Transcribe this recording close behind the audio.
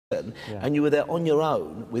season, and you were there on your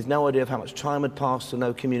own with no idea of how much time had passed and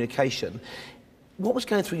no communication. What was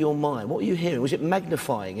going through your mind? What were you hearing? Was it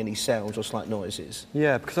magnifying any sounds or slight noises?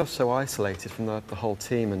 Yeah, because I was so isolated from the whole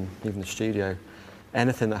team and even the studio,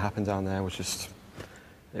 anything that happened down there was just...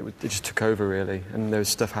 It just took over, really, and there was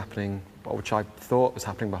stuff happening which I thought was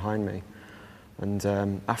happening behind me.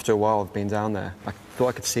 And after a while of being down there, I thought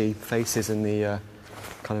I could see faces in the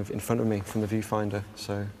kind of in front of me from the viewfinder,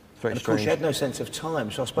 so it's very strange. And of course, you had no sense of time,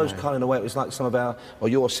 so I suppose kind of in a way it was like some of our, or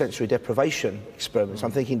your sensory deprivation experiments.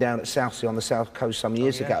 I'm thinking down at Southsea on the south coast some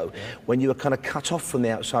years ago, when you were kind of cut off from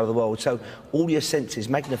the outside of the world, so all your senses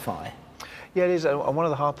magnify. Yeah, it is, and one of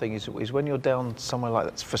the hard things is when you're down somewhere like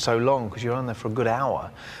that for so long, because you're on there for a good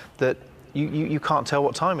hour, that you can't tell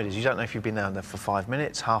what time it is. You don't know if you've been down there for 5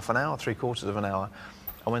 minutes, half an hour, 3/4 of an hour.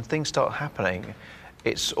 And when things start happening,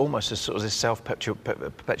 it's almost a sort of this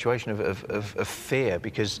self-perpetuation of fear,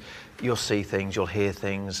 because you'll see things, you'll hear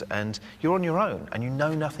things, and you're on your own, and you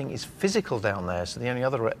know nothing is physical down there, so the only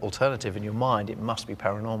other alternative in your mind, it must be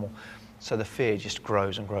paranormal. So the fear just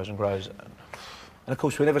grows and grows and grows. And of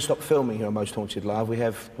course, we never stop filming here on Most Haunted Live. We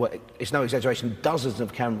have, well, it's no exaggeration, dozens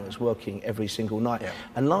of cameras working every single night. Yeah.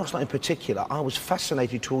 And last night in particular, I was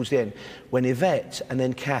fascinated towards the end when Yvette and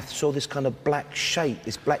then Kath saw this kind of black shape,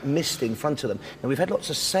 this black mist in front of them. And we've had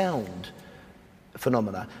lots of sound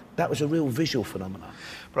phenomena. That was a real visual phenomena.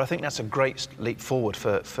 But I think that's a great leap forward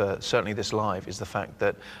for certainly this live, is the fact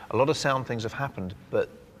that a lot of sound things have happened, but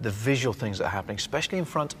the visual things that are happening, especially in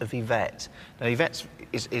front of Yvette. Now, Yvette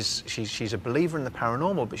she's a believer in the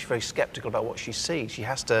paranormal, but she's very sceptical about what she sees. She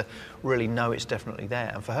has to really know it's definitely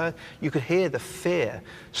there. And for her, you could hear the fear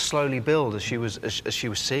slowly build as she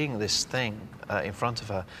was seeing this thing in front of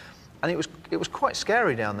her. And it was quite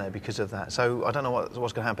scary down there because of that. So I don't know what's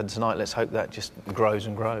going to happen tonight. Let's hope that just grows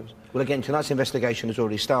and grows. Well, again, tonight's investigation has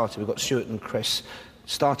already started. We've got Stuart and Chris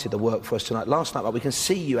started the work for us tonight. Last night, but we can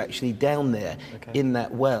see you actually down there in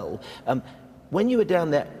that well. When you were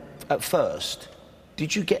down there at first,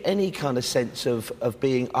 did you get any kind of sense of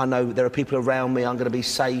being, I know there are people around me, I'm going to be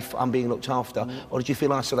safe, I'm being looked after, or did you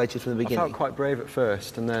feel isolated from the beginning? I felt quite brave at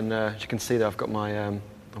first, and then as you can see there, I've got my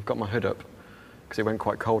hood up, because it went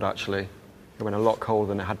quite cold actually. It went a lot colder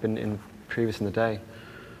than it had been previous in the day.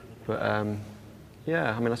 But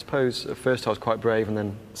yeah, I mean, I suppose at first I was quite brave, and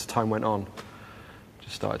then as time went on,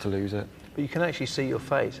 just started to lose it. But you can actually see your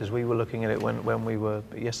face as we were looking at it when we were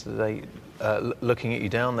yesterday looking at you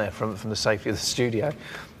down there from the safety of the studio,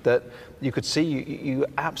 that you could see you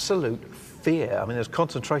absolute fear. I mean, there's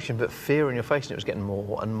concentration, but fear in your face, and it was getting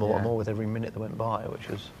more and more and more with every minute that went by, which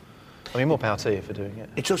was... I mean, more power to you for doing it.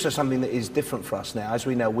 It's also something that is different for us now. As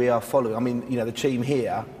we know, we are following... I mean, you know, the team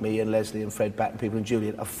here, me and Leslie and Fred Batt and people and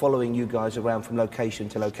Julian, are following you guys around from location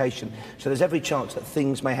to location. So there's every chance that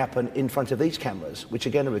things may happen in front of these cameras, which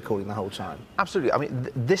again are recording the whole time. Absolutely. I mean,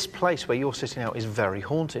 this place where you're sitting now is very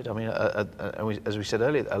haunted. I mean, as we said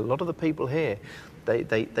earlier, a lot of the people here,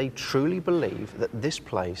 they truly believe that this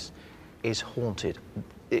place is haunted.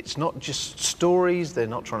 It's not just stories, they're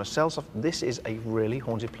not trying to sell stuff. This is a really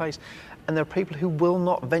haunted place. And there are people who will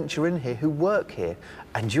not venture in here, who work here,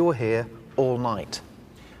 and you're here all night.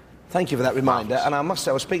 Thank you for that reminder. And I must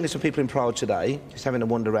say, I was speaking to some people in Prague today, just having a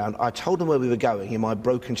wander around. I told them where we were going in my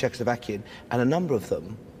broken Czechoslovakian, and a number of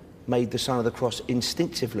them made the sign of the cross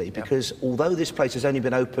instinctively, because although this place has only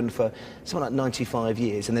been open for something like 95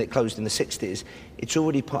 years and then it closed in the 60s, it's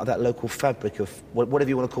already part of that local fabric of whatever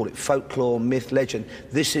you want to call it, folklore, myth, legend.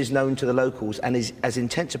 This is known to the locals and is as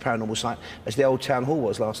intense a paranormal site as the old town hall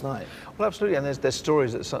was last night. Well, absolutely, and there's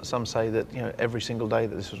stories that some say that, you know, every single day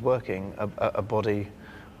that this was working, a body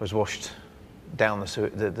was washed down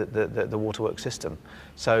the waterworks system.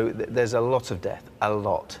 So there's a lot of death, a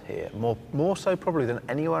lot here. More so probably than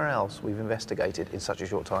anywhere else we've investigated in such a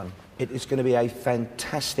short time. It is going to be a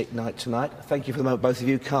fantastic night tonight. Thank you for the moment, both of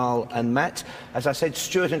you, Carl and Matt. As I said,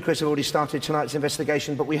 Stuart and Chris have already started tonight's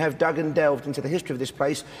investigation, but we have dug and delved into the history of this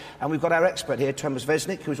place, and we've got our expert here, Thomas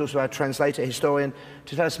Vesnik, who's also our translator, historian,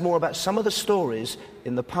 to tell us more about some of the stories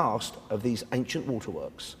in the past of these ancient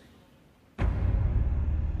waterworks.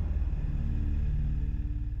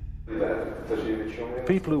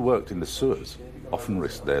 People who worked in the sewers often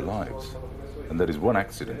risked their lives, and there is one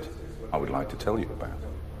accident I would like to tell you about.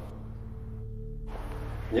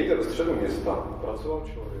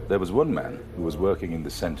 There was one man who was working in the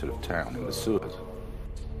centre of town in the sewers.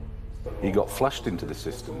 He got flushed into the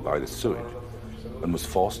system by the sewage and was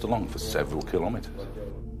forced along for several kilometres.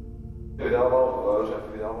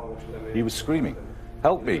 He was screaming,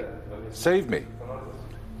 "Help me! Save me!"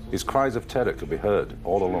 His cries of terror could be heard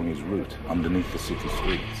all along his route underneath the city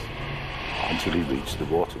streets until he reached the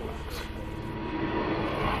waterworks.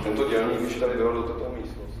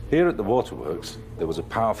 Here at the waterworks, there was a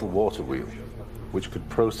powerful water wheel, which could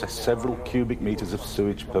process several cubic meters of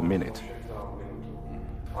sewage per minute.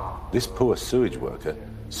 This poor sewage worker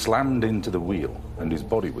slammed into the wheel, and his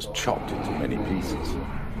body was chopped into many pieces.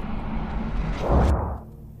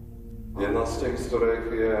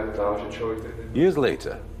 Years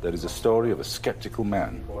later, there is a story of a skeptical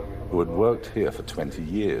man who had worked here for 20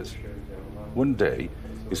 years. One day,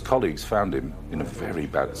 his colleagues found him in a very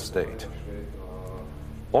bad state.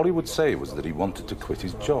 All he would say was that he wanted to quit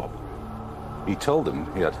his job. He told them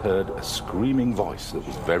he had heard a screaming voice that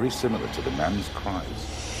was very similar to the man's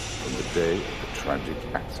cries from the day of the tragic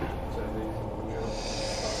accident.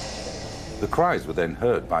 The cries were then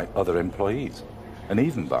heard by other employees and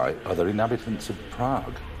even by other inhabitants of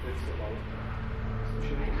Prague.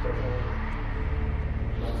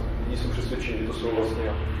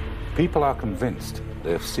 People are convinced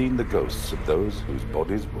they have seen the ghosts of those whose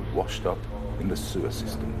bodies were washed up in the sewer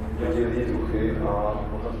system.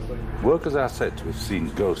 Workers are said to have seen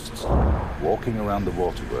ghosts walking around the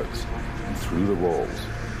waterworks and through the walls.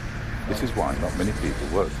 This is why not many people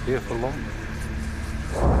work here for long.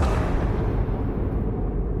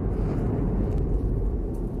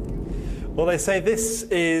 Well, they say this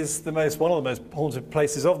is one of the most haunted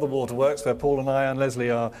places of the waterworks, where Paul and I and Leslie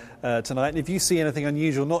are tonight. And if you see anything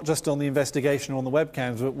unusual, not just on the investigation or on the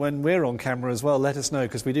webcams, but when we're on camera as well, let us know,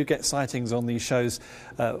 because we do get sightings on these shows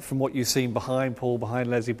from what you've seen behind Paul, behind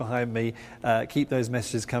Leslie, behind me. Keep those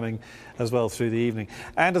messages coming as well through the evening.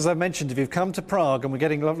 And as I mentioned, if you've come to Prague and we're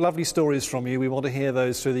getting lovely stories from you, we want to hear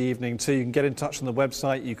those through the evening too. You can get in touch on the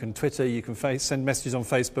website, you can Twitter, you can send messages on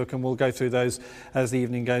Facebook, and we'll go through those as the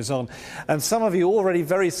evening goes on. And some of you already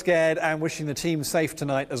very scared and wishing the team safe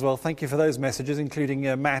tonight as well. Thank you for those messages, including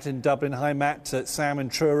Matt in Dublin. Hi, Matt. Sam in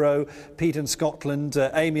Truro, Pete in Scotland,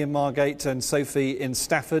 Amy in Margate, and Sophie in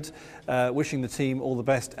Stafford. Wishing the team all the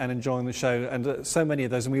best and enjoying the show. And so many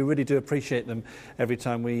of those, and we really do appreciate them every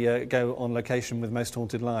time we go on location with Most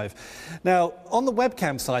Haunted Live. Now, on the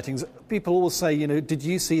webcam sightings, people always say, you know, did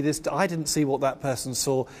you see this? I didn't see what that person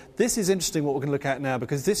saw. This is interesting what we're going to look at now,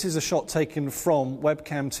 because this is a shot taken from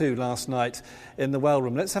webcam 2 last night in the well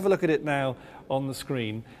room. Let's have a look at it now on the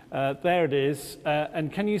screen. There it is.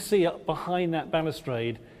 And can you see up behind that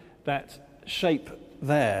balustrade that shape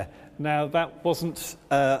there? Now, that wasn't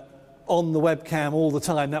on the webcam all the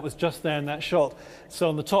time. That was just there in that shot. So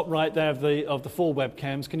on the top right there of the 4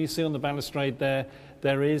 webcams, can you see on the balustrade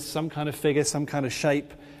there is some kind of figure, some kind of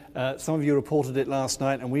shape. Some of you reported it last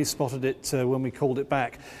night, and we spotted it when we called it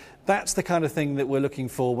back. That's the kind of thing that we're looking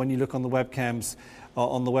for when you look on the webcams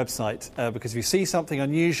on the website, because if you see something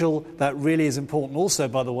unusual, that really is important. Also,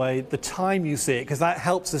 by the way, the time you see it, because that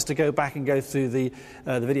helps us to go back and go through the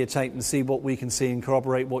videotape and see what we can see and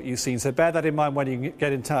corroborate what you've seen. So bear that in mind when you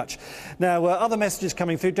get in touch. Now, other messages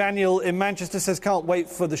coming through. Daniel in Manchester says, can't wait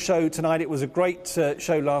for the show tonight. It was a great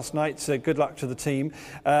show last night. So good luck to the team.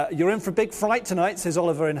 You're in for a big fright tonight, says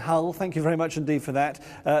Oliver in Hull. Thank you very much indeed for that.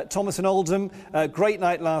 Thomas in Oldham, great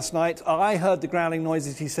night last night. I heard the growling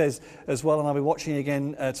noises, he says, as well, and I'll be watching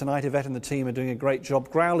again tonight. Yvette and the team are doing a great job.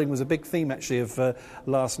 Growling was a big theme actually of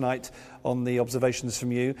last night on the observations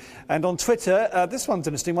from you. And on Twitter, this one's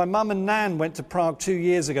interesting. My mum and Nan went to Prague 2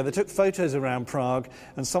 years ago. They took photos around Prague,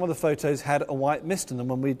 and some of the photos had a white mist in them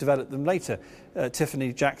when we developed them later.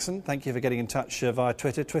 Tiffany Jackson, thank you for getting in touch via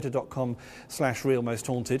Twitter,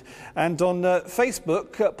 twitter.com/realmosthaunted. And on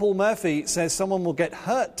Facebook, Paul Murphy says someone will get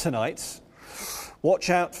hurt tonight.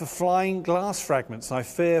 Watch out for flying glass fragments. I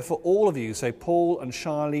fear for all of you, say Paul and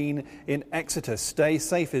Charlene in Exeter. Stay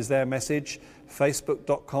safe is their message.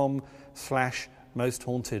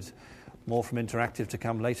 Facebook.com/mosthaunted. More from Interactive to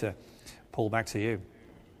come later. Paul, back to you.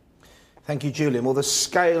 Thank you, Julian. Well, the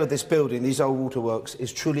scale of this building, these old waterworks,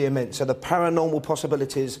 is truly immense. So the paranormal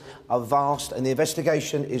possibilities are vast, and the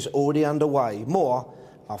investigation is already underway. More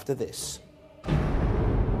after this.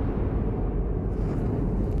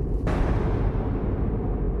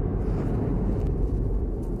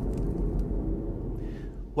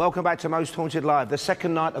 Welcome back to Most Haunted Live, the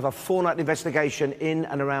second night of a 4-night investigation in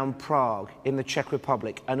and around Prague in the Czech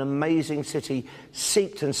Republic, an amazing city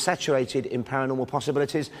seeped and saturated in paranormal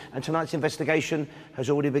possibilities, and tonight's investigation has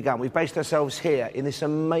already begun. We've based ourselves here in this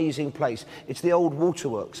amazing place. It's the old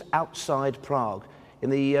waterworks outside Prague. In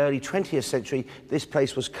the early 20th century, this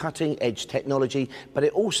place was cutting-edge technology, but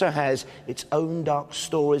it also has its own dark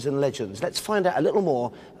stories and legends. Let's find out a little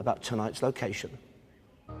more about tonight's location.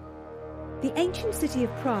 The ancient city of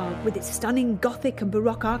Prague, with its stunning Gothic and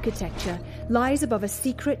Baroque architecture, lies above a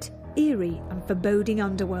secret, eerie and foreboding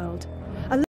underworld.